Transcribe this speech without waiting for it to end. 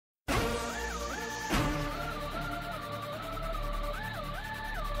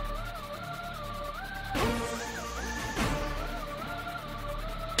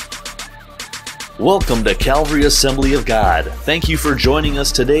Welcome to Calvary Assembly of God. Thank you for joining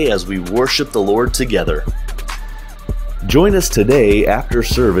us today as we worship the Lord together. Join us today after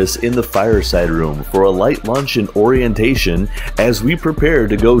service in the fireside room for a light lunch and orientation as we prepare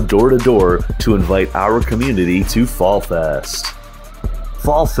to go door to door to invite our community to Fall Fest.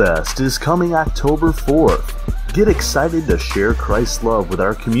 Fall Fest is coming October 4th. Get excited to share Christ's love with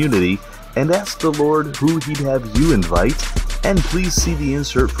our community and ask the Lord who He'd have you invite, and please see the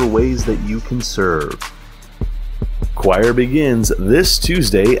insert for ways that you can serve. Choir begins this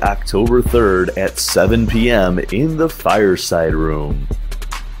Tuesday, October 3rd at 7 p.m. in the fireside room.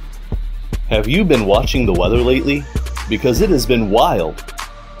 Have you been watching the weather lately? Because it has been wild.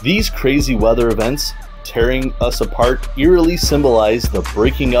 These crazy weather events tearing us apart eerily symbolize the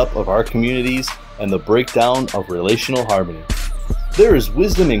breaking up of our communities and the breakdown of relational harmony. There is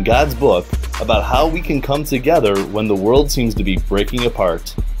wisdom in God's book about how we can come together when the world seems to be breaking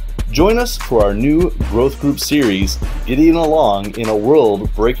apart. Join us for our new growth group series, Getting Along in a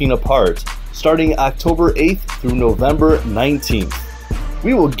World Breaking Apart, starting October 8th through November 19th.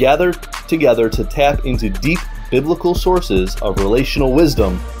 We will gather together to tap into deep biblical sources of relational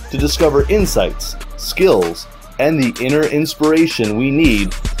wisdom to discover insights, skills, and the inner inspiration we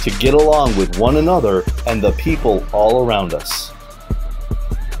need to get along with one another and the people all around us.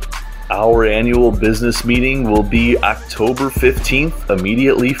 Our annual business meeting will be October 15th,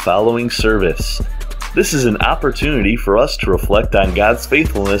 immediately following service. This is an opportunity for us to reflect on God's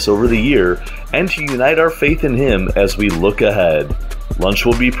faithfulness over the year and to unite our faith in Him as we look ahead. Lunch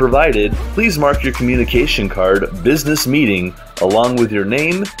will be provided. Please mark your communication card "Business Meeting" along with your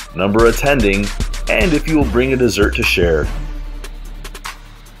name, number attending, and if you will bring a dessert to share.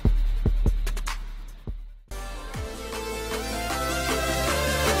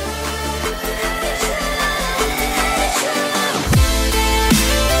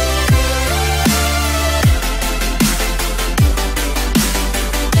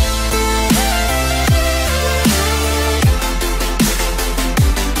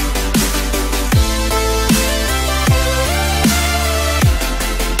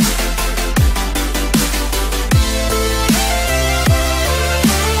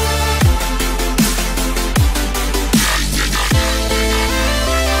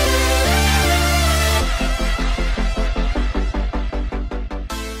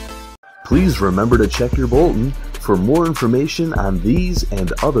 Please remember to check your bulletin for more information on these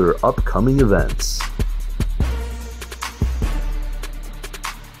and other upcoming events.